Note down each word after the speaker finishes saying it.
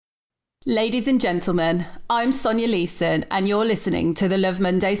Ladies and gentlemen, I'm Sonia Leeson and you're listening to the Love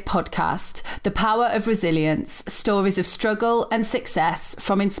Mondays podcast, the power of resilience, stories of struggle and success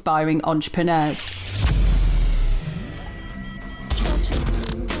from inspiring entrepreneurs.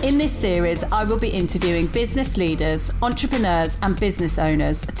 In this series, I will be interviewing business leaders, entrepreneurs and business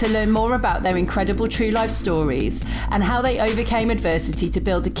owners to learn more about their incredible true life stories and how they overcame adversity to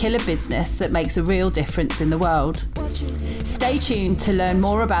build a killer business that makes a real difference in the world. Stay tuned to learn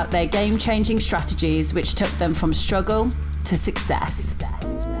more about their game-changing strategies which took them from struggle to success.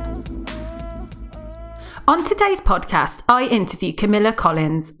 On today's podcast, I interview Camilla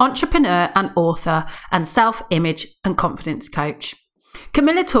Collins, entrepreneur and author and self-image and confidence coach.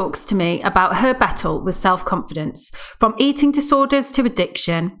 Camilla talks to me about her battle with self-confidence, from eating disorders to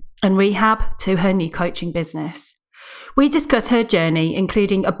addiction and rehab to her new coaching business. We discuss her journey,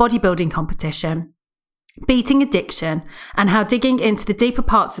 including a bodybuilding competition, beating addiction, and how digging into the deeper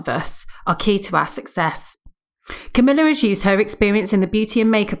parts of us are key to our success. Camilla has used her experience in the beauty and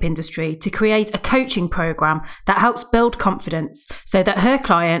makeup industry to create a coaching program that helps build confidence so that her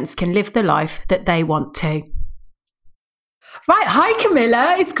clients can live the life that they want to. Right. Hi,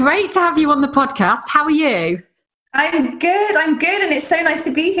 Camilla. It's great to have you on the podcast. How are you? I'm good. And it's so nice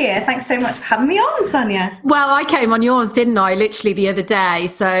to be here. Thanks so much for having me on, Sonia. Well, I came on yours, didn't I? Literally the other day.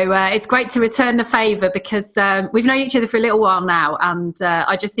 So it's great to return the favour because we've known each other for a little while now. And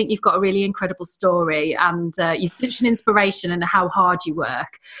I just think you've got a really incredible story and you're such an inspiration and how hard you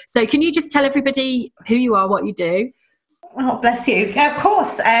work. So can you just tell everybody who you are, what you do? Oh, bless you. Yeah, of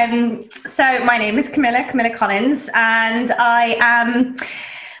course. So my name is Camilla Collins, and I am,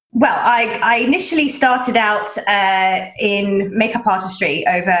 I initially started out in makeup artistry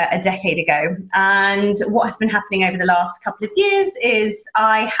over a decade ago. And what has been happening over the last couple of years is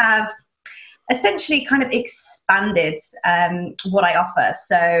I have essentially kind of expanded what I offer.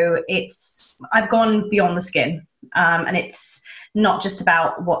 So I've gone beyond the skin, and it's not just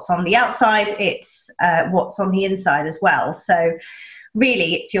about what's on the outside, it's what's on the inside as well. So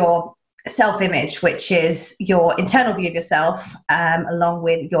really it's your self-image, which is your internal view of yourself, along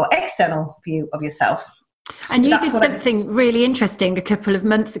with your external view of yourself. And so you did something really interesting a couple of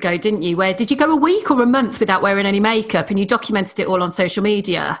months ago, didn't you? Where did you go a week or a month without wearing any makeup, and you documented it all on social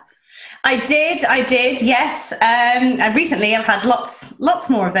media? I did, yes. And recently I've had lots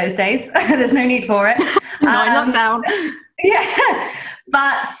more of those days. There's no need for it. Lockdown. Yeah,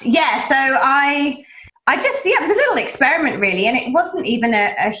 but yeah, so I just, it was a little experiment really, and it wasn't even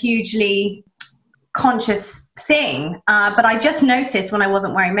a hugely conscious thing, but I just noticed when I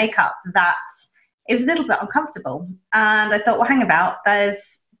wasn't wearing makeup that it was a little bit uncomfortable, and I thought, well, hang about,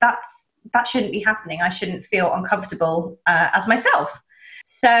 that shouldn't be happening. I shouldn't feel uncomfortable as myself.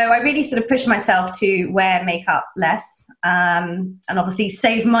 So I really sort of pushed myself to wear makeup less, and obviously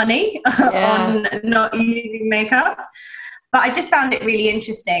save money on not using makeup. But I just found it really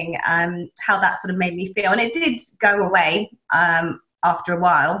interesting how that sort of made me feel. And it did go away after a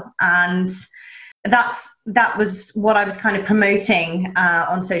while. And that was what I was kind of promoting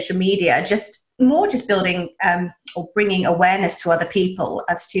on social media, just building or bringing awareness to other people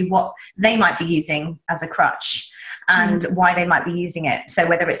as to what they might be using as a crutch and why they might be using it. So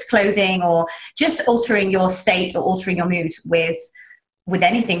whether it's clothing or just altering your state or altering your mood with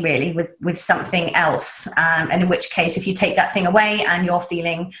anything really, with something else. And in which case, if you take that thing away and you're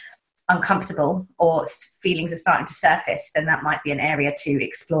feeling uncomfortable or feelings are starting to surface, then that might be an area to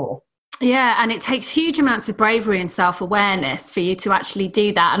explore. Yeah, and it takes huge amounts of bravery and self-awareness for you to actually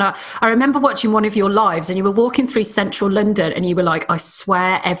do that. And I remember watching one of your lives and you were walking through central London and you were like, I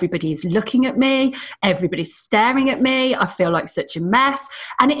swear everybody's looking at me, everybody's staring at me, I feel like such a mess.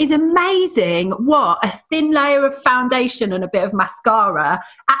 And it is amazing what a thin layer of foundation and a bit of mascara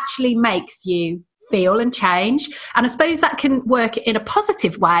actually makes you feel and change. And I suppose that can work in a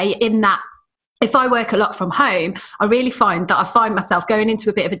positive way in that if I work a lot from home, I really find that I find myself going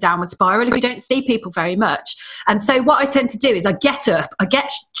into a bit of a downward spiral if you don't see people very much. And so what I tend to do is I get up, I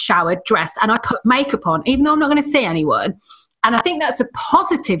get showered, dressed, and I put makeup on, even though I'm not going to see anyone. And I think that's a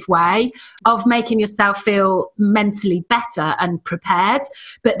positive way of making yourself feel mentally better and prepared.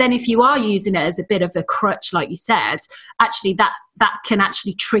 But then if you are using it as a bit of a crutch, like you said, actually that can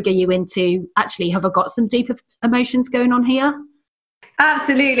actually trigger you into, actually, have I got some deeper emotions going on here?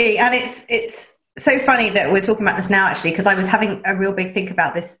 Absolutely. And it's so funny that we're talking about this now, actually, because I was having a real big think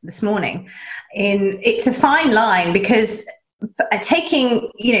about this morning. It's a fine line because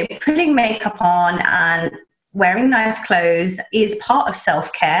putting makeup on and wearing nice clothes is part of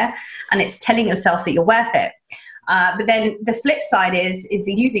self-care, and it's telling yourself that you're worth it. But then the flip side is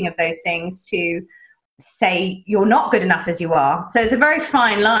the using of those things to say you're not good enough as you are. So it's a very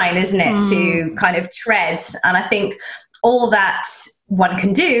fine line, isn't it, to kind of tread. And I think all that one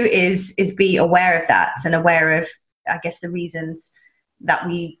can do is be aware of that, and aware of, I guess, the reasons that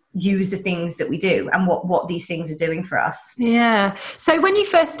we use the things that we do, and what these things are doing for us. Yeah. So when you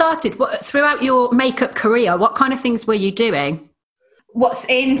first started, throughout your makeup career, what kind of things were you doing? What's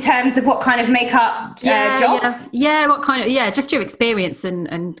in terms of what kind of makeup jobs? Yeah. What kind of, just your experience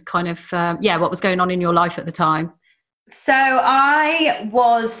and kind of, what was going on in your life at the time? So I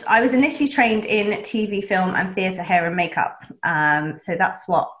was initially trained in TV, film and theatre, hair and makeup. So that's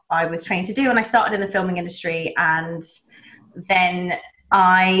what I was trained to do. And I started in the filming industry, and then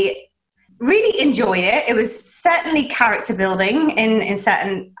I really enjoyed it. It was certainly character building in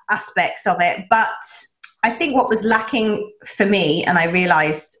certain aspects of it, but I think what was lacking for me, and I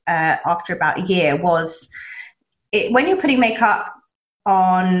realised after about a year, was when you're putting makeup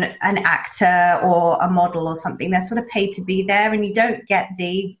on an actor or a model or something, they're sort of paid to be there, and you don't get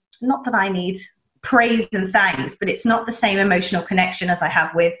not that I need praise and thanks, but it's not the same emotional connection as I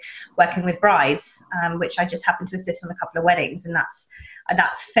have with working with brides, which I just happened to assist on a couple of weddings, and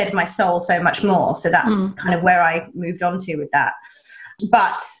that fed my soul so much more. So that's kind of where I moved on to with that.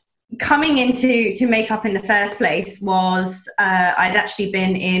 But coming into makeup in the first place was I'd actually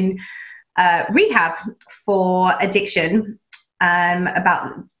been in rehab for addiction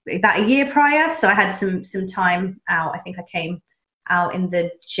about a year prior. So I had some time out. I think I came out in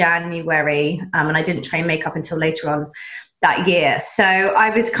the January, and I didn't train makeup until later on that year. So I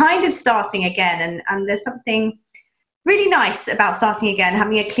was kind of starting again, and there's something really nice about starting again,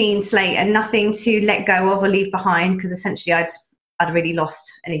 having a clean slate and nothing to let go of or leave behind, because essentially I'd really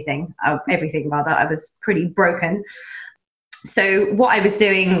lost everything rather. I was pretty broken. So what I was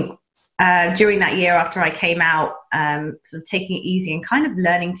doing during that year after I came out, sort of taking it easy and kind of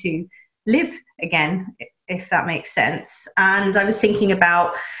learning to live again, if that makes sense. And I was thinking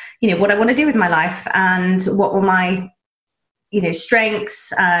about, what I want to do with my life, and what were my,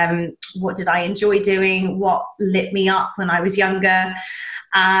 strengths, what did I enjoy doing, what lit me up when I was younger.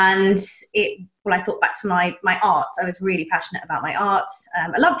 And I thought back to my art. I was really passionate about my art.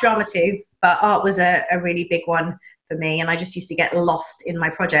 I love drama too, but art was a really big one for me, and I just used to get lost in my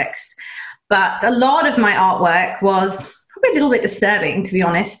projects. But a lot of my artwork was probably a little bit disturbing, to be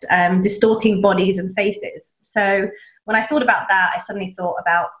honest, distorting bodies and faces. So when I thought about that, I suddenly thought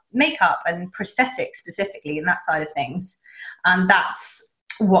about makeup and prosthetics specifically, and that side of things. And that's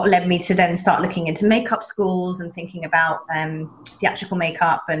what led me to then start looking into makeup schools and thinking about theatrical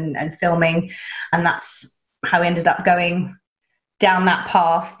makeup and filming. And that's how I ended up going down that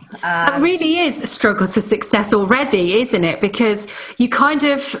path. It really is a struggle to success already, isn't it? Because you kind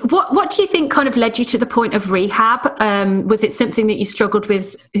of, what do you think kind of led you to the point of rehab? Was it something that you struggled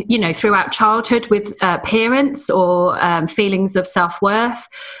with, throughout childhood with parents or feelings of self-worth?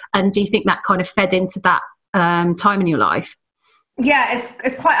 And do you think that kind of fed into that time in your life? Yeah,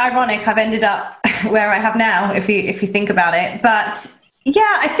 it's quite ironic. I've ended up where I have now, if you think about it. But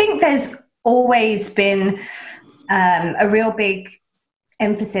yeah, I think there's always been a real big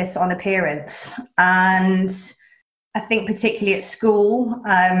emphasis on appearance, and I think particularly at school,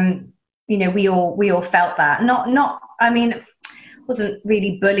 we all felt that. I mean, wasn't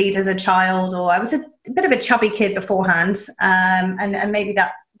really bullied as a child, or I was a bit of a chubby kid beforehand, and maybe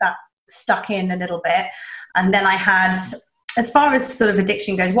that stuck in a little bit. And then I had, as far as sort of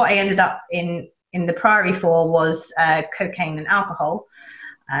addiction goes, what I ended up in the Priory for was cocaine and alcohol.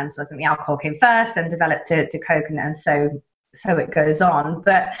 So I think the alcohol came first, then developed to coke, and so it goes on.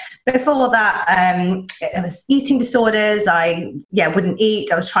 But before that, it was eating disorders. I wouldn't eat.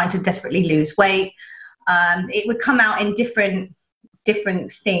 I was trying to desperately lose weight. It would come out in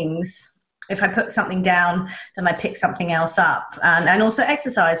different things. If I put something down, then I pick something else up. And also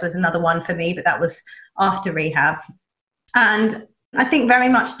exercise was another one for me, but that was after rehab. And I think very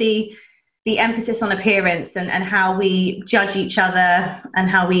much the emphasis on appearance and how we judge each other and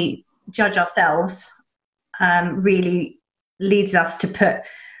how we judge ourselves really leads us to put,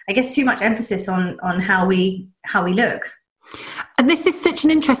 I guess, too much emphasis on how we look. And this is such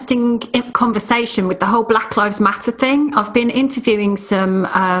an interesting conversation with the whole Black Lives Matter thing. I've been interviewing some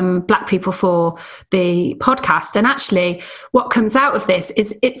Black people for the podcast, and actually what comes out of this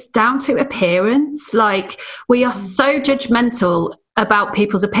is it's down to appearance. Like, we are so judgmental about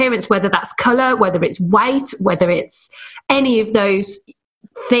people's appearance, whether that's colour, whether it's weight, whether it's any of those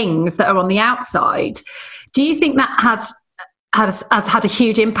things that are on the outside. Do you think that has had a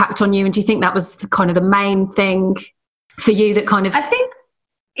huge impact on you, and do you think that was kind of the main thing for you that kind of... I think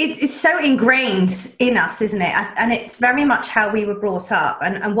it's so ingrained in us, isn't it? And it's very much how we were brought up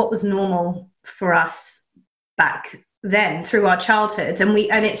and what was normal for us back then through our childhood,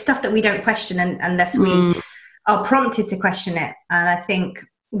 and it's stuff that we don't question unless we are prompted to question it. And I think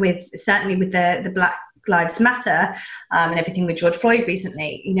certainly with the Black Lives Matter and everything with George Floyd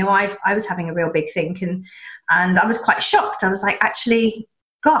recently, I was having a real big think, and I was quite shocked. I was like, actually,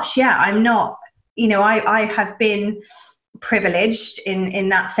 gosh, yeah, I'm not, I have been privileged in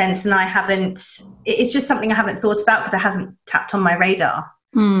that sense, and it's just something I haven't thought about because it hasn't tapped on my radar.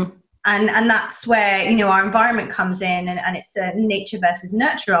 And that's where our environment comes in, and it's a nature versus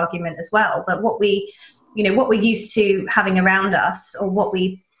nurture argument as well. But what we're used to having around us, or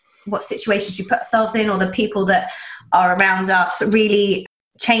what situations we put ourselves in, or the people that are around us really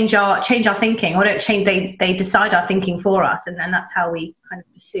change our thinking, or don't change, they decide our thinking for us, and that's how we kind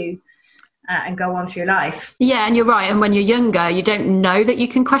of pursue and go on through life. Yeah, and you're right. And when you're younger, you don't know that you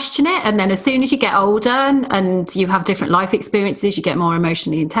can question it. And then as soon as you get older and you have different life experiences, you get more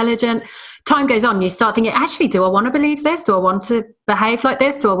emotionally intelligent. Time goes on, you start thinking, actually, do I want to believe this? Do I want to behave like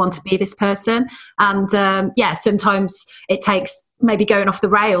this? Do I want to be this person? And sometimes it takes maybe going off the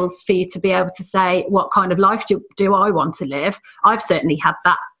rails for you to be able to say, what kind of life do I want to live? I've certainly had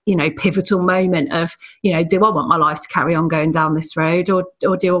that pivotal moment of, do I want my life to carry on going down this road, or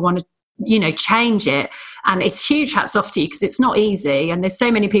do I want to change it? And it's huge hats off to you, because it's not easy, and there's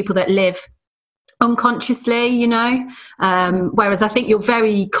so many people that live unconsciously, whereas I think you're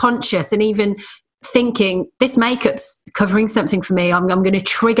very conscious, and even thinking this makeup's covering something for me, I'm going to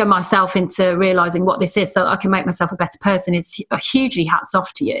trigger myself into realizing what this is so that I can make myself a better person, is a hugely hats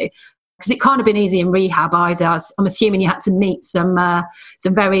off to you, because it can't have been easy in rehab either. I'm assuming you had to meet some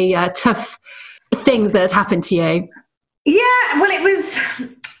very tough things that had happened to you. Yeah, well, it was,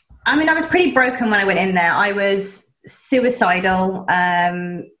 I was pretty broken when I went in there. I was suicidal.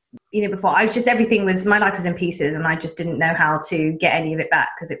 Before my life was in pieces, and I just didn't know how to get any of it back,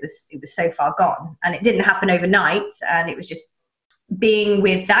 because it was so far gone, and it didn't happen overnight. And it was just being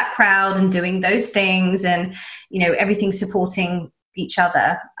with that crowd and doing those things, and everything supporting each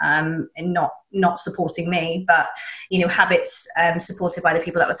other, and not supporting me, but habits supported by the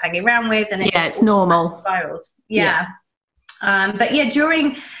people that I was hanging around with, and it's normal spiraled.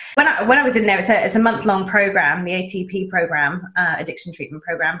 During when I was in there, it's a month-long program, the ATP program, addiction treatment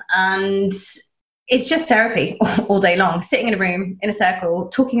program, and it's just therapy all day long, sitting in a room in a circle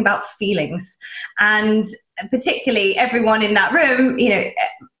talking about feelings. And particularly everyone in that room,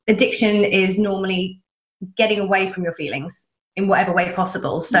 addiction is normally getting away from your feelings in whatever way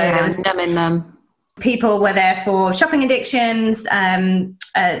possible. So there was numbing them. People were there for shopping addictions.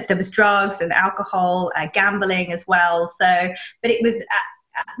 There was drugs and alcohol, gambling as well. So, but it was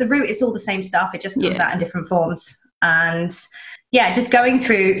at the root, it's all the same stuff. It just comes out in different forms. And just going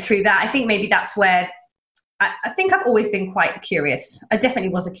through that, I think maybe that's where I think I've always been quite curious. I definitely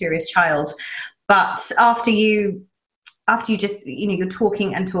was a curious child, but after you just, you're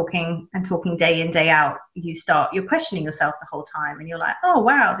talking and talking and talking day in, day out, you're questioning yourself the whole time, and you're like, oh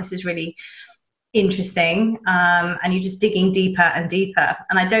wow, this is really interesting, and you're just digging deeper and deeper.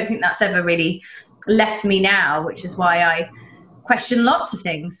 And I don't think that's ever really left me now, which is why I question lots of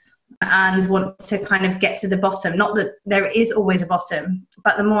things and want to kind of get to the bottom. Not that there is always a bottom,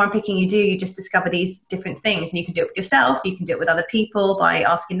 but the more unpicking you do, you just discover these different things, and you can do it with yourself, you can do it with other people by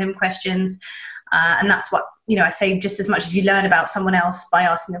asking them questions, and that's what I say, just as much as you learn about someone else by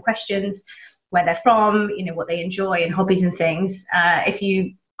asking them questions, where they're from, what they enjoy and hobbies and things. If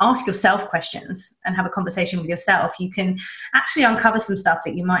you ask yourself questions and have a conversation with yourself, you can actually uncover some stuff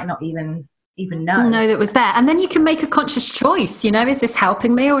that you might not even know that was there. And then you can make a conscious choice, is this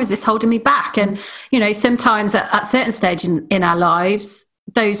helping me, or is this holding me back? And sometimes at certain stage in our lives,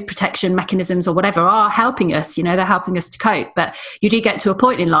 those protection mechanisms or whatever are helping us, they're helping us to cope. But you do get to a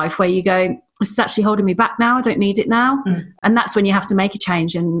point in life where you go, this is actually holding me back now, I don't need it now. And that's when you have to make a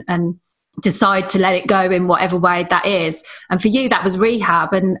change and decide to let it go in whatever way that is. And for you, that was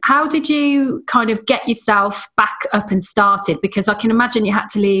rehab. And how did you kind of get yourself back up and started? Because I can imagine you had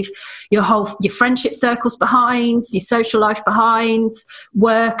to leave your friendship circles behind, your social life behind,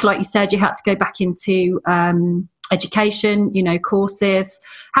 work, like you said, you had to go back into education, courses.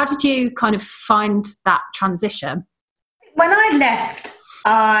 How did you kind of find that transition? When I left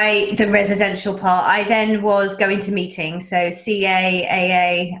the residential part, I then was going to meetings, so CA,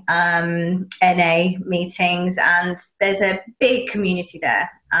 AA, NA meetings, and there's a big community there.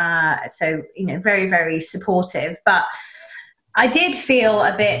 So, very, very supportive. But I did feel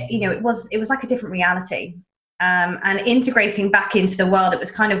a bit, it was like a different reality. And integrating back into the world, it was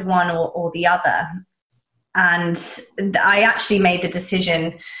kind of one or the other. And I actually made the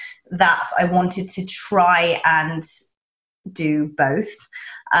decision that I wanted to try and do both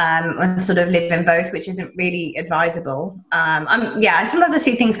and sort of live in both, which isn't really advisable. Sometimes I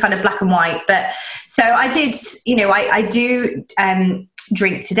see things kind of black and white, but so I did, I do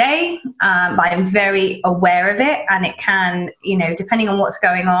drink today, but I'm very aware of it, and it can, depending on what's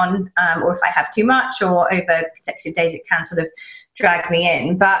going on, or if I have too much or over consecutive days, it can sort of drag me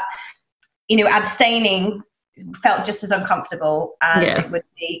in. But, abstaining felt just as uncomfortable as it would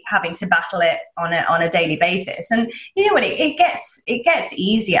be having to battle it on a daily basis. And you know what, it gets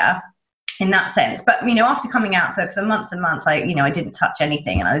easier in that sense. But after coming out for months and months, I didn't touch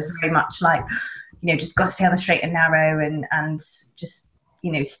anything, and I was very much like, just got to stay on the straight and narrow and just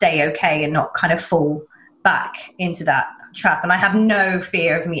stay okay and not kind of fall back into that trap. And I have no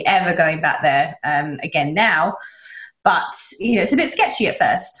fear of me ever going back there again now. But, it's a bit sketchy at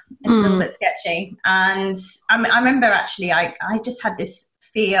first. It's a little bit sketchy. And I remember actually, I just had this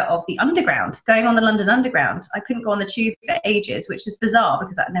fear of the underground, going on the London Underground. I couldn't go on the tube for ages, which is bizarre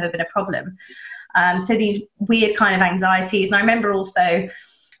because that had never been a problem. So these weird kind of anxieties. And I remember also,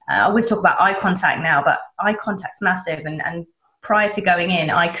 I always talk about eye contact now, but eye contact's massive. And prior to going in,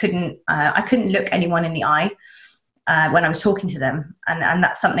 I couldn't look anyone in the eye when I was talking to them, and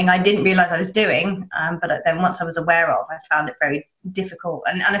that's something I didn't realize I was doing, but then once I was aware of, I found it very difficult.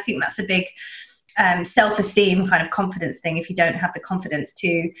 And I think that's a big self-esteem kind of confidence thing, if you don't have the confidence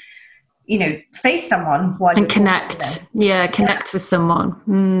to face someone while and connect with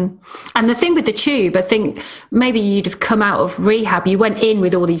someone. And the thing with the tube, I think maybe you'd have come out of rehab, you went in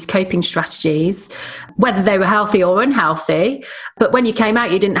with all these coping strategies, whether they were healthy or unhealthy, but when you came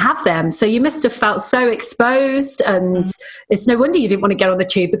out you didn't have them, so you must have felt so exposed. And it's no wonder you didn't want to get on the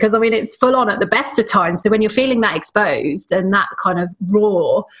tube, because it's full on at the best of times. So when you're feeling that exposed and that kind of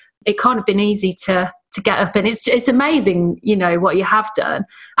raw, it can't have been easy to get up. And it's amazing, what you have done.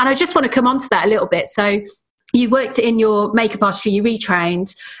 And I just want to come on to that a little bit. So you worked in your makeup artistry, you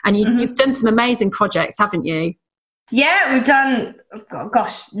retrained, and you've done some amazing projects, haven't you? Yeah, we've done,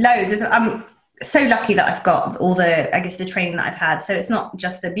 loads. I'm so lucky that I've got all the training that I've had. So it's not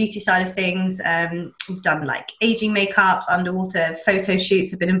just the beauty side of things. We've done like aging makeups, underwater photo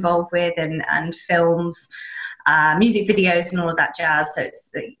shoots I've been involved with, and films, music videos and all of that jazz. So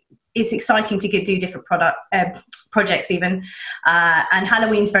it's exciting to do different projects even. And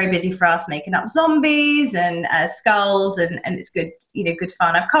Halloween's very busy for us, making up zombies and skulls, and it's good, good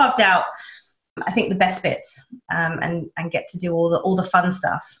fun. I've carved out, I think, the best bits, and get to do all the fun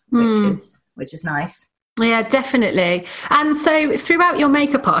stuff, which is nice. Yeah, definitely. And so throughout your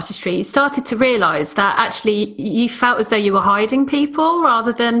makeup artistry, you started to realise that actually you felt as though you were hiding people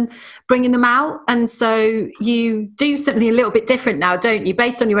rather than bringing them out. And so you do something a little bit different now, don't you?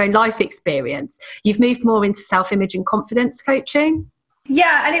 Based on your own life experience, you've moved more into self-image and confidence coaching.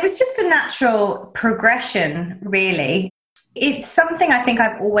 Yeah, and it was just a natural progression, really. It's something I think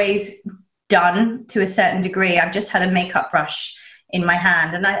I've always done to a certain degree. I've just had a makeup brush in my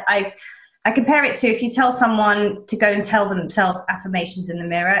hand, and I compare it to if you tell someone to go and tell themselves affirmations in the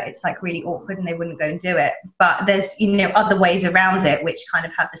mirror, it's like really awkward and they wouldn't go and do it. But there's, other ways around it which kind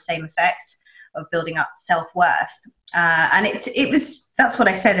of have the same effect of building up self-worth. And that's what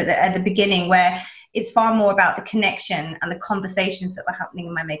I said at the beginning, where it's far more about the connection and the conversations that were happening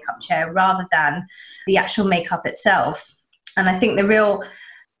in my makeup chair rather than the actual makeup itself. And I think the real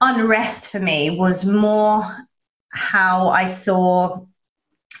unrest for me was more how I saw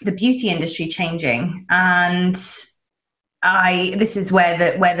the beauty industry changing, and this is where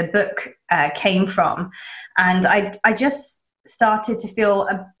the book came from, and I just started to feel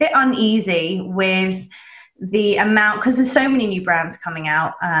a bit uneasy with the amount, because there's so many new brands coming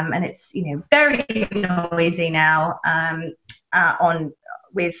out, and it's very noisy now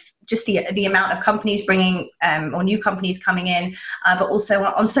with just the amount of companies bringing or new companies coming in, but also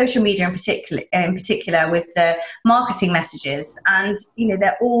on social media in particular with the marketing messages, and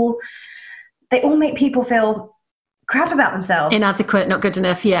they all make people feel crap about themselves, inadequate, not good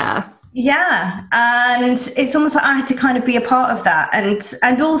enough. Yeah, and it's almost like I had to kind of be a part of that,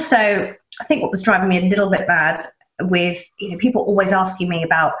 and also I think what was driving me a little bit mad with people always asking me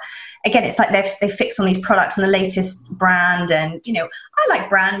about, again, it's like they fix on these products and the latest brand, and I like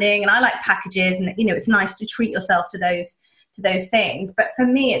branding and I like packages, and it's nice to treat yourself to those things, but for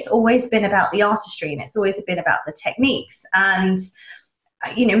me it's always been about the artistry, and it's always been about the techniques, and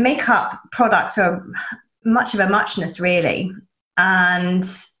makeup products are much of a muchness, really, and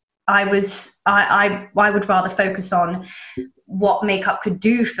I would rather focus on what makeup could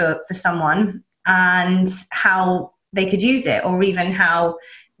do for someone and how they could use it, or even how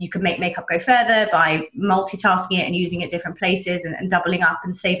you can make makeup go further by multitasking it and using it at different places and doubling up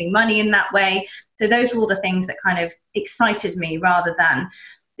and saving money in that way. So those were all the things that kind of excited me, rather than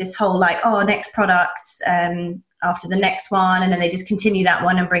this whole like, oh, next product after the next one, and then they just continue that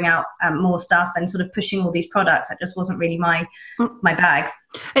one and bring out more stuff and sort of pushing all these products. That just wasn't really my bag.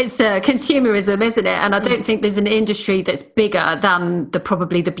 It's consumerism, isn't it? And I don't think there's an industry that's bigger than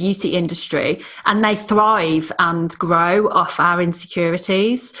probably the beauty industry, and they thrive and grow off our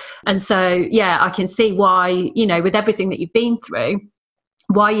insecurities. And so, yeah, I can see why, you know, with everything that you've been through,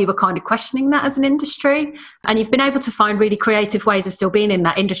 why you were kind of questioning that as an industry. And you've been able to find really creative ways of still being in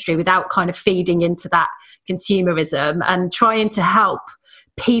that industry without kind of feeding into that consumerism, and trying to help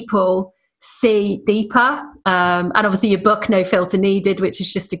people see deeper. And obviously your book, No Filter Needed, which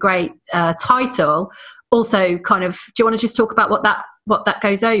is just a great title, also kind of, do you want to just talk about what that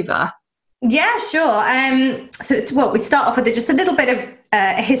goes over? Yeah, sure. So we start off with just a little bit of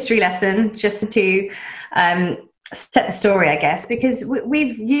a history lesson, just to set the story, I guess, because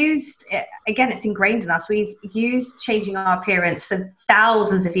we've used, again, it's ingrained in us, we've used changing our appearance for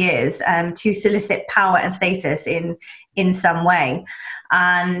thousands of years to solicit power and status in some way.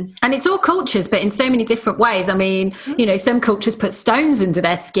 And it's all cultures, but in so many different ways. I mean, you know, some cultures put stones under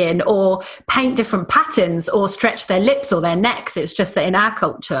their skin, or paint different patterns, or stretch their lips or their necks. It's just that in our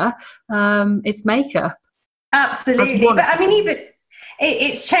culture, it's makeup. Absolutely. But I mean, even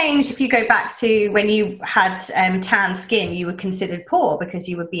it's changed. If you go back to when you had tan skin, you were considered poor because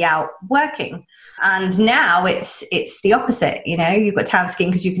you would be out working. And now it's the opposite. You know, you've got tan skin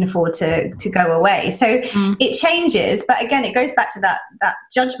because you can afford to go away. So it changes. But again, it goes back to that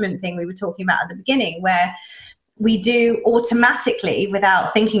judgment thing we were talking about at the beginning, where we do automatically,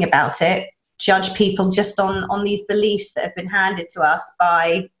 without thinking about it, judge people just on these beliefs that have been handed to us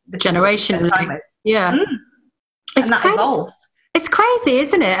by the generation. Yeah. And that evolves. It's crazy,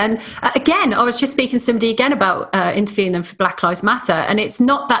 isn't it? And again, I was just speaking to somebody again about interviewing them for Black Lives Matter. And it's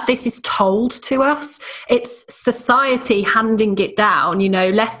not that this is told to us. It's society handing it down, you know,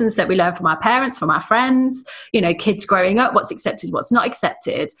 lessons that we learn from our parents, from our friends, you know, kids growing up, what's accepted, what's not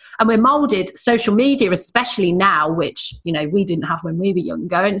accepted. And we're molded, social media, especially now, which, you know, we didn't have when we were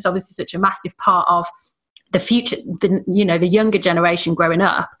younger. And it's obviously such a massive part of the future, the younger generation growing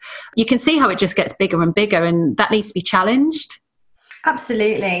up. You can see how it just gets bigger and bigger, and that needs to be challenged.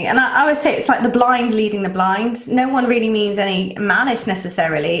 Absolutely. And I would say it's like the blind leading the blind. No one really means any malice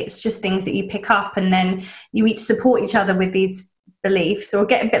necessarily. It's just things that you pick up, and then you each support each other with these beliefs, or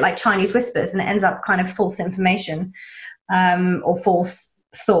get a bit like Chinese whispers, and it ends up kind of false information or false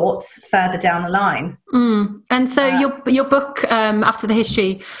thoughts further down the line. And so your book, after the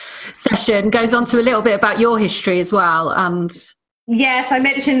history session, goes on to a little bit about your history as well. And yes, I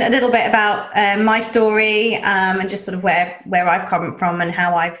mentioned a little bit about my story and just sort of where I've come from and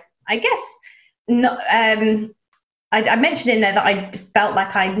how I've, I guess, not. I mentioned in there that I felt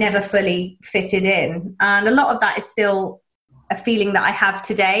like I never fully fitted in, and a lot of that is still a feeling that I have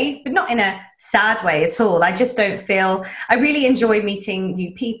today, but not in a sad way at all. I just don't feel, I really enjoy meeting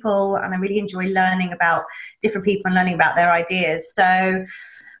new people, and I really enjoy learning about different people and learning about their ideas. So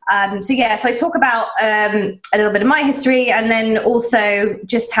I talk about a little bit of my history, and then also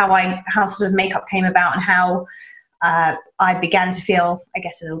just how sort of makeup came about, and how I began to feel, I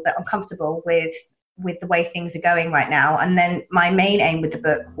guess, a little bit uncomfortable with the way things are going right now. And then my main aim with the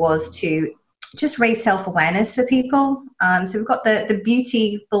book was to just raise self-awareness for people. So we've got the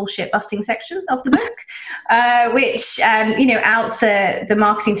beauty bullshit busting section of the book, which, outs the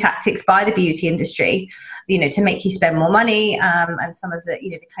marketing tactics by the beauty industry, to make you spend more money, and some of the,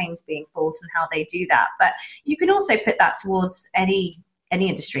 the claims being false and how they do that. But you can also put that towards any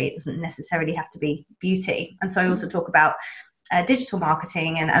industry. It doesn't necessarily have to be beauty. And so I also talk about digital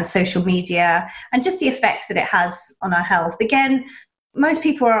marketing and social media, and just the effects that it has on our health. Again, most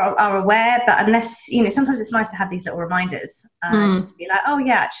people are aware, but unless, sometimes it's nice to have these little reminders, just to be like, oh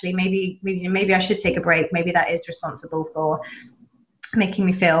yeah, actually maybe I should take a break. Maybe that is responsible for making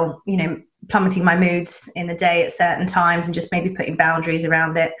me feel, plummeting my moods in the day at certain times, and just maybe putting boundaries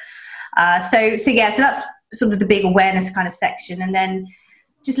around it. So that's sort of the big awareness kind of section. And then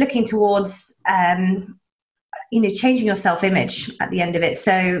just looking towards, changing your self-image at the end of it.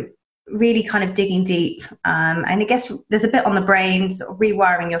 So really kind of digging deep, and I guess there's a bit on the brain, sort of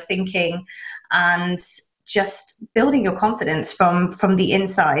rewiring your thinking and just building your confidence from the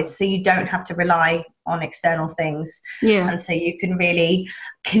inside, so you don't have to rely on external things. And so you can really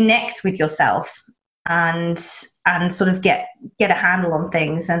connect with yourself and and sort of get a handle on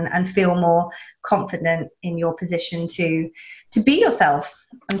things and feel more confident in your position to be yourself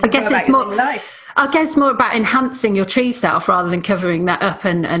and to go about your life. I guess more about enhancing your true self rather than covering that up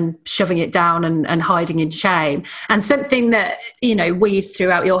and shoving it down and hiding in shame. And something that, you know, weaves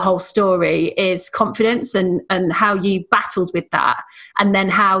throughout your whole story is confidence and how you battled with that, and then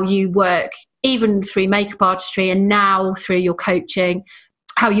how you work even through makeup artistry and now through your coaching,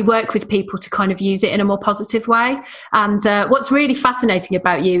 how you work with people to kind of use it in a more positive way. And what's really fascinating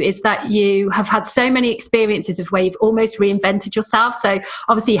about you is that you have had so many experiences of where you've almost reinvented yourself. So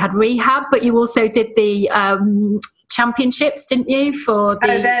obviously you had rehab, but you also did the championships, didn't you, for the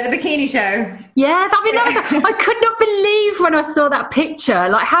bikini show? Yeah, I could not believe when I saw that picture.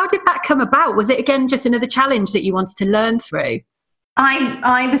 Like, how did that come about? Was it again just another challenge that you wanted to learn through?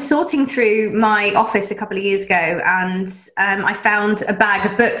 I was sorting through my office a couple of years ago, and I found a bag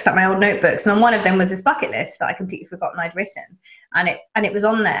of books, like my old notebooks, and on one of them was this bucket list that I completely forgotten I'd written, and it was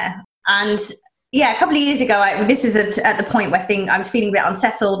on there. And yeah, a couple of years ago, this was at the point where I was feeling a bit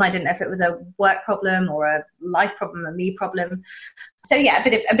unsettled, and I didn't know if it was a work problem or a life problem, a me problem. So yeah,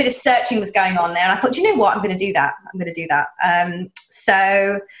 a bit of searching was going on there, and I thought, you know what, I'm going to do that.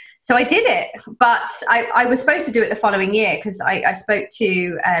 So I did it, but I was supposed to do it the following year because I spoke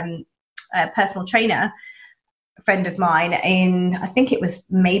to a personal trainer, a friend of mine, in, I think it was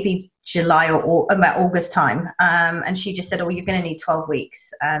maybe July or about August time. And she just said, oh, you're going to need 12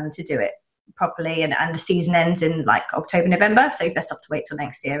 weeks to do it properly. And the season ends in like October, November. So you best have to wait till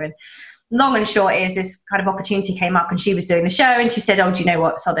next year. And long and short is this kind of opportunity came up, and she was doing the show, and she said, oh, do you know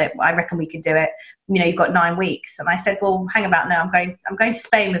what, sod it, I reckon we could do it. You know, you've got 9 weeks. And I said, well, hang about now. I'm going to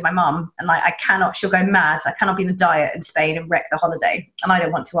Spain with my mum, and like, she'll go mad. I cannot be on a diet in Spain and wreck the holiday. And I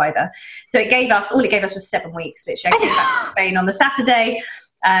don't want to either. So all it gave us was 7 weeks. Literally, I came back to Spain on the Saturday.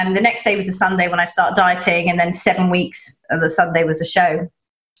 The next day was the Sunday when I start dieting. And then 7 weeks of the Sunday was the show.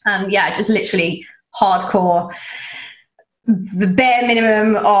 And yeah, just literally hardcore, the bare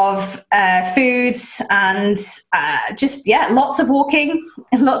minimum of foods, and just lots of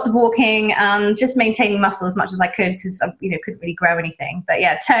walking and just maintaining muscle as much as I could, because I couldn't really grow anything. But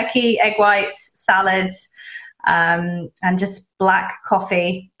yeah, turkey, egg whites, salads, and just black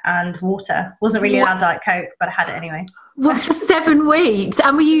coffee and water. Wasn't really allowed Diet Coke, but I had it anyway. Well, for 7 weeks.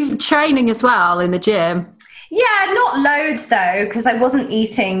 And were you training as well in the gym? Yeah, not loads though, because I wasn't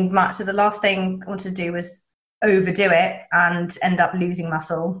eating much. So the last thing I wanted to do was overdo it and end up losing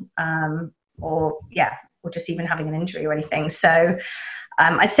muscle, or just even having an injury or anything. So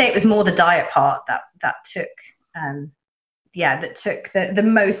I'd say it was more the diet part that took the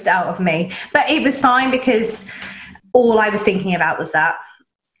most out of me. But it was fine, because all I was thinking about was that,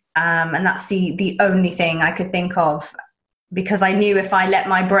 and that's the only thing I could think of, because I knew if I let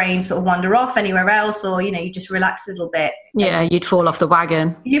my brain sort of wander off anywhere else, or, you just relax a little bit. Yeah, you'd fall off the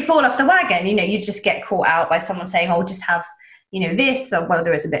wagon. You fall off the wagon, you'd just get caught out by someone saying, oh, just have, this, or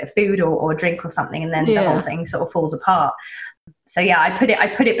whether it's a bit of food or drink or something, and then the whole thing sort of falls apart. So yeah, I put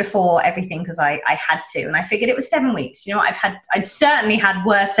it before everything, because I had to, and I figured it was 7 weeks. I'd certainly had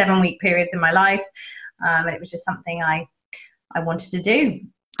worse 7-week periods in my life, and it was just something I wanted to do.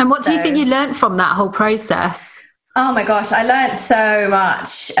 And what do you think you learned from that whole process? Oh my gosh, I learned so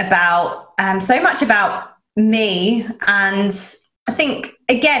much about me. And I think,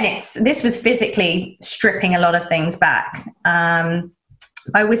 again, this was physically stripping a lot of things back. I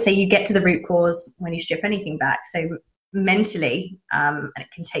always say you get to the root cause when you strip anything back. So mentally, and it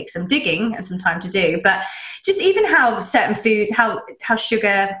can take some digging and some time to do, but just even how certain foods, how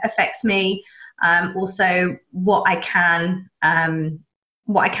sugar affects me, also what I can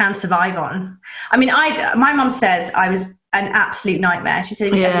survive on. I mean, my mum says I was an absolute nightmare. She said,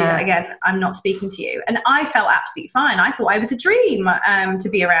 if you ever do that again, I'm not speaking to you. And I felt absolutely fine. I thought I was a dream to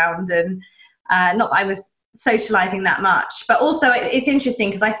be around, and not that I was socializing that much. But also it's interesting,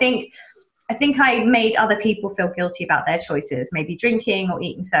 because I think I made other people feel guilty about their choices, maybe drinking or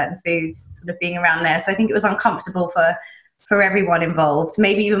eating certain foods, sort of being around there. So I think it was uncomfortable for everyone involved,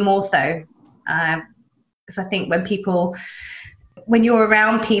 maybe even more so. Because I think when you're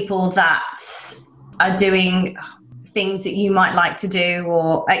around people that are doing things that you might like to do,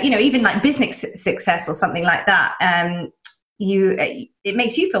 or even like business success or something like that, it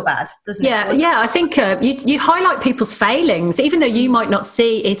makes you feel bad, doesn't it? Yeah. I think you highlight people's failings, even though you might not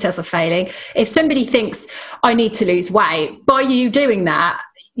see it as a failing. If somebody thinks, I need to lose weight, by you doing that,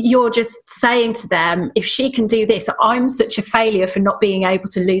 you're just saying to them, if she can do this, I'm such a failure for not being able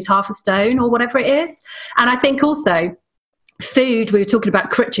to lose half a stone or whatever it is. And I think also, food, we were talking about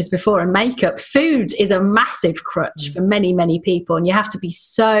crutches before, and makeup. Food is a massive crutch for many, many people, and you have to be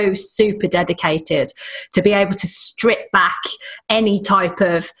so super dedicated to be able to strip back any type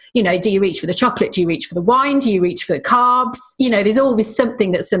of, you know, do you reach for the chocolate, do you reach for the wine, do you reach for the carbs? You know, there's always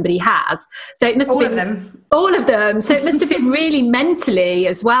something that somebody has. So it must have been all of them. So it must have been really mentally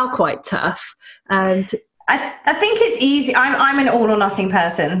as well quite tough. I think it's easy. I'm an all or nothing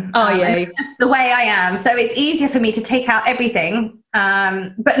person. Oh, yeah. It's just the way I am. So it's easier for me to take out everything,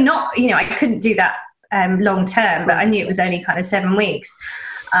 but not, you know, I couldn't do that long term, but I knew it was only kind of 7 weeks.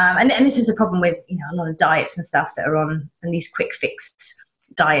 And this is the problem with, you know, a lot of diets and stuff that are on, and these quick fix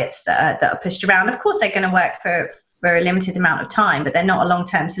diets that are pushed around. Of course, they're going to work for a limited amount of time, but they're not a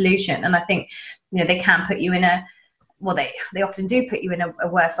long-term solution. And I think, you know, they can put you in they often do put you in a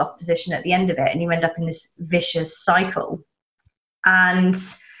worse off position at the end of it, and you end up in this vicious cycle. And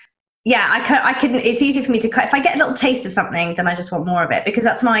yeah, I can, it's easy for me to, if I get a little taste of something, then I just want more of it, because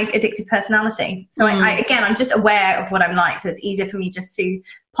that's my addictive personality. So I'm just aware of what I'm like. So it's easier for me just to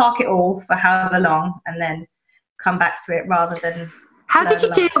park it all for however long and then come back to it rather than... How did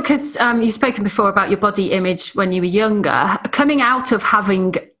you deal, because you've spoken before about your body image when you were younger, coming out of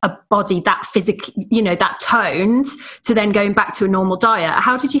having a body that physically, you know, that toned, to then going back to a normal diet.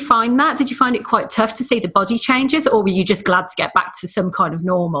 How did you find that? Did you find it quite tough to see the body changes, or were you just glad to get back to some kind of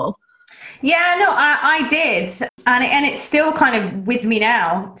normal? Yeah, no, I did. And it's still kind of with me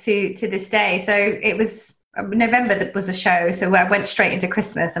now to this day. So it was... November that was the show, so I went straight into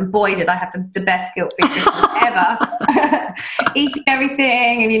Christmas, and boy did I have the best guilt-free Christmas ever. Eating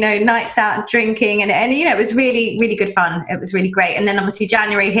everything, and, you know, nights out drinking, and you know, it was really, really good fun. It was really great. And then obviously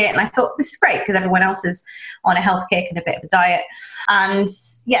January hit, and I thought, this is great because everyone else is on a health kick and a bit of a diet. And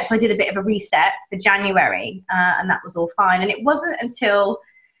yeah, so I did a bit of a reset for January, and that was all fine. And it wasn't until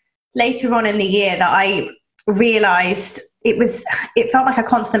later on in the year that I realized it felt like a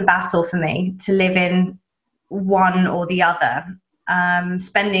constant battle for me to live in one or the other.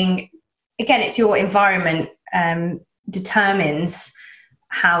 Spending, again, it's your environment determines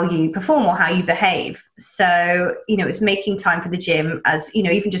how you perform or how you behave. So, you know, it's making time for the gym, as, you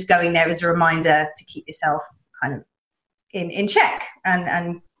know, even just going there as a reminder to keep yourself kind of in check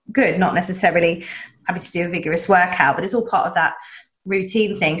and good, not necessarily having to do a vigorous workout, but it's all part of that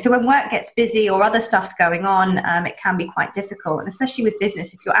routine thing. So when work gets busy or other stuff's going on, it can be quite difficult. And especially with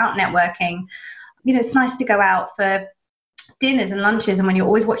business, if you're out networking, you know, it's nice to go out for dinners and lunches, and when you're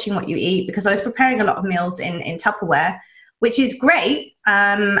always watching what you eat, because I was preparing a lot of meals in Tupperware, which is great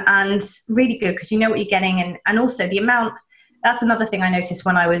and really good because you know what you're getting. And also the amount, that's another thing I noticed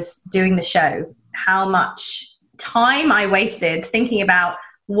when I was doing the show, how much time I wasted thinking about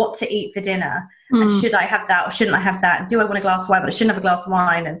what to eat for dinner. And should I have that or shouldn't I have that? Do I want a glass of wine, but I shouldn't have a glass of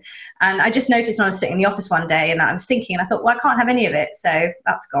wine? And I just noticed when I was sitting in the office one day, and I was thinking, and I thought, well, I can't have any of it. So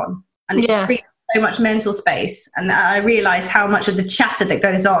that's gone. And it just freed so much mental space. And I realized how much of the chatter that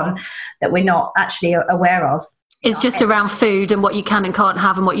goes on that we're not actually aware of. It's just around food and what you can and can't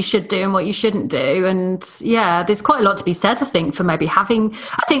have and what you should do and what you shouldn't do. And yeah, there's quite a lot to be said, I think, for maybe having,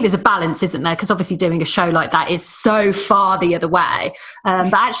 I think there's a balance, isn't there? Because obviously doing a show like that is so far the other way.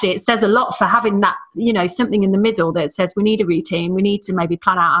 But actually it says a lot for having that, you know, something in the middle that says we need a routine. We need to maybe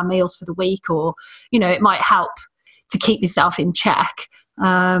plan out our meals for the week, or, you know, it might help to keep yourself in check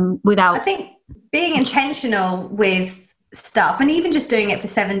without... I think being intentional with stuff, and even just doing it for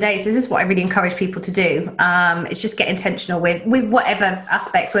 7 days, this is what I really encourage people to do. It's just get intentional with whatever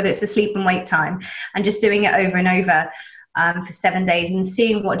aspects, whether it's the sleep and wake time, and just doing it over and over for 7 days and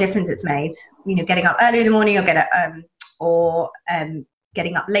seeing what difference it's made. You know, getting up early in the morning or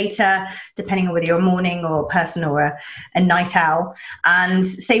getting up later, depending on whether you're a morning or a person or a night owl. And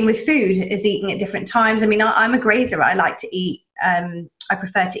same with food, is eating at different times. I mean, I'm a grazer. I like to eat, I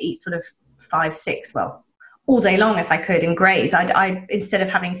prefer to eat sort of 5, 6, well, all day long if I could, and graze. I instead of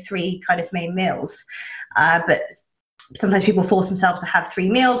having 3 kind of main meals. But sometimes people force themselves to have 3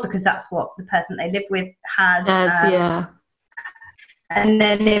 meals because that's what the person they live with has. Yeah. And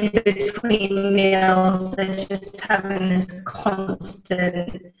then in between meals, they're just having this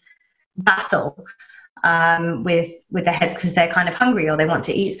constant battle with their heads because they're kind of hungry or they want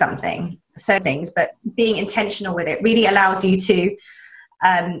to eat something. So things, but being intentional with it really allows you to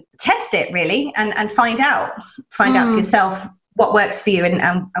test it really and find out for yourself what works for you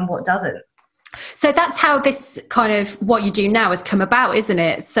and what doesn't. So that's how this kind of what you do now has come about, isn't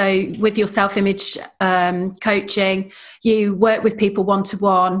it? So with your self-image coaching, you work with people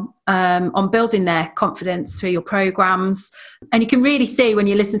one-to-one on building their confidence through your programs. And you can really see when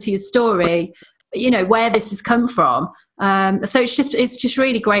you listen to your story, where this has come from. So it's just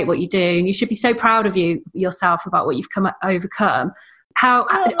really great what you do, and you should be so proud of yourself about what you've overcome. How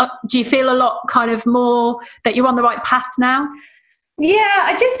do you feel a lot kind of more that you're on the right path now? Yeah,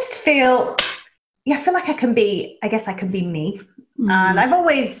 I just feel like I can be me.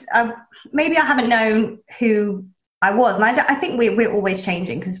 And maybe I haven't known who I was. And I think we're always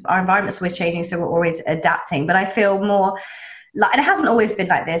changing, because our environment's always changing. So we're always adapting. But I feel more like, and it hasn't always been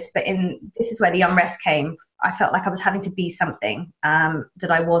like this, but this is where the unrest came. I felt like I was having to be something that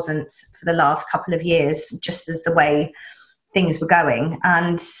I wasn't for the last couple of years, just as the way things were going.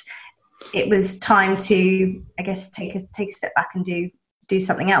 And it was time to, I guess, take a step back and do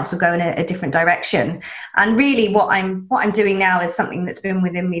something else, or go in a different direction. And really what I'm doing now is something that's been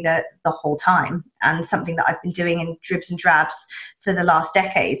within me the whole time, and something that I've been doing in dribs and drabs for the last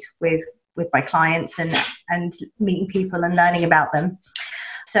decade with my clients and meeting people and learning about them.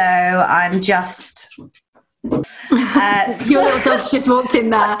 So I'm just your little dog's just walked in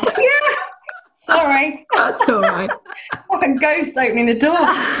there. Yeah, sorry. That's all right. Like a ghost opening the door.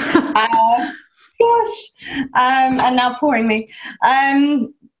 Gosh. And now pouring me.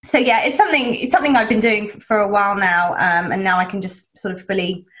 So yeah, it's something I've been doing for a while now, and now I can just sort of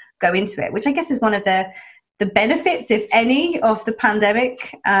fully go into it, which I guess is one of the benefits, if any, of the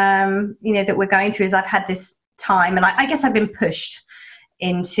pandemic, that we're going through. Is I've had this time, and I guess I've been pushed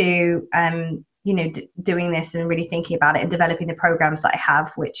into doing this and really thinking about it and developing the programs that I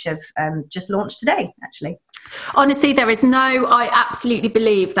have, which have just launched today, actually. Honestly, I absolutely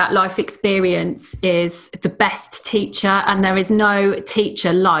believe that life experience is the best teacher, and there is no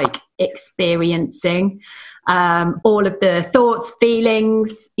teacher like experiencing all of the thoughts,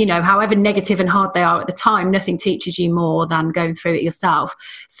 feelings, however negative and hard they are at the time. Nothing teaches you more than going through it yourself.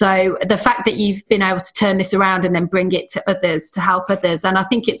 So the fact that you've been able to turn this around and then bring it to others, to help others, and I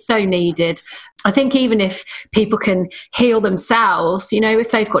think it's so needed. I think even if people can heal themselves,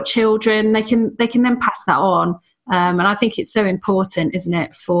 if they've got children, they can then pass that on. And I think it's so important, isn't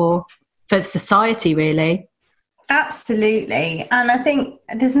it, for society, really? Absolutely. And I think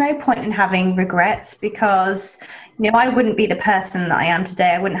there's no point in having regrets, because, I wouldn't be the person that I am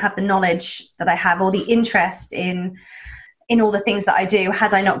today. I wouldn't have the knowledge that I have, or the interest in all the things that I do,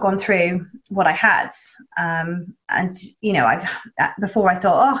 had I not gone through what I had. Before I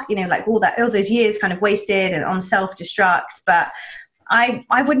thought, like all those years kind of wasted and on self-destruct, but I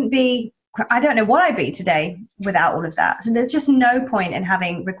don't know what I'd be today without all of that. So there's just no point in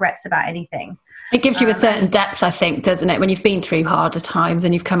having regrets about anything. It gives you a certain depth, I think, doesn't it? When you've been through harder times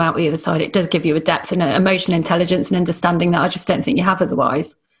and you've come out the other side, it does give you a depth and an emotional intelligence and understanding that I just don't think you have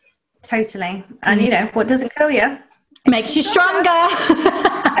otherwise. Totally. And what doesn't kill you makes you stronger.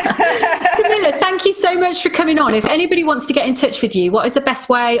 Camilla, thank you so much for coming on. If anybody wants to get in touch with you, what is the best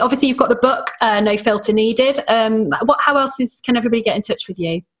way? Obviously, you've got the book, No Filter Needed. How else can everybody get in touch with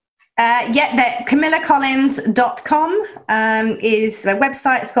you? CamillaCollins.com is the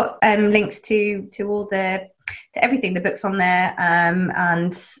website. It's got links to everything, the books on there,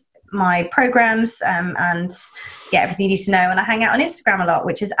 and my programs, and everything you need to know. And I hang out on Instagram a lot,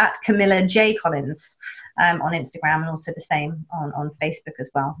 which is at Camilla J Collins on Instagram, and also the same on Facebook as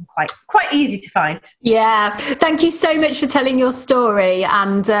well. Quite easy to find. Yeah. Thank you so much for telling your story.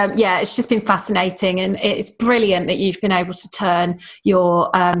 And it's just been fascinating, and it's brilliant that you've been able to turn your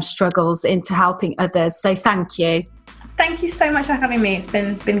struggles into helping others. So thank you. Thank you so much for having me. It's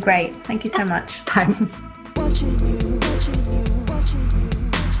been great. Thank you so much. Thanks. Watching you. Watching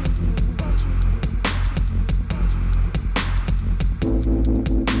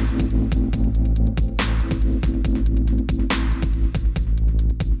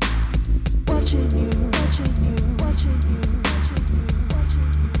you.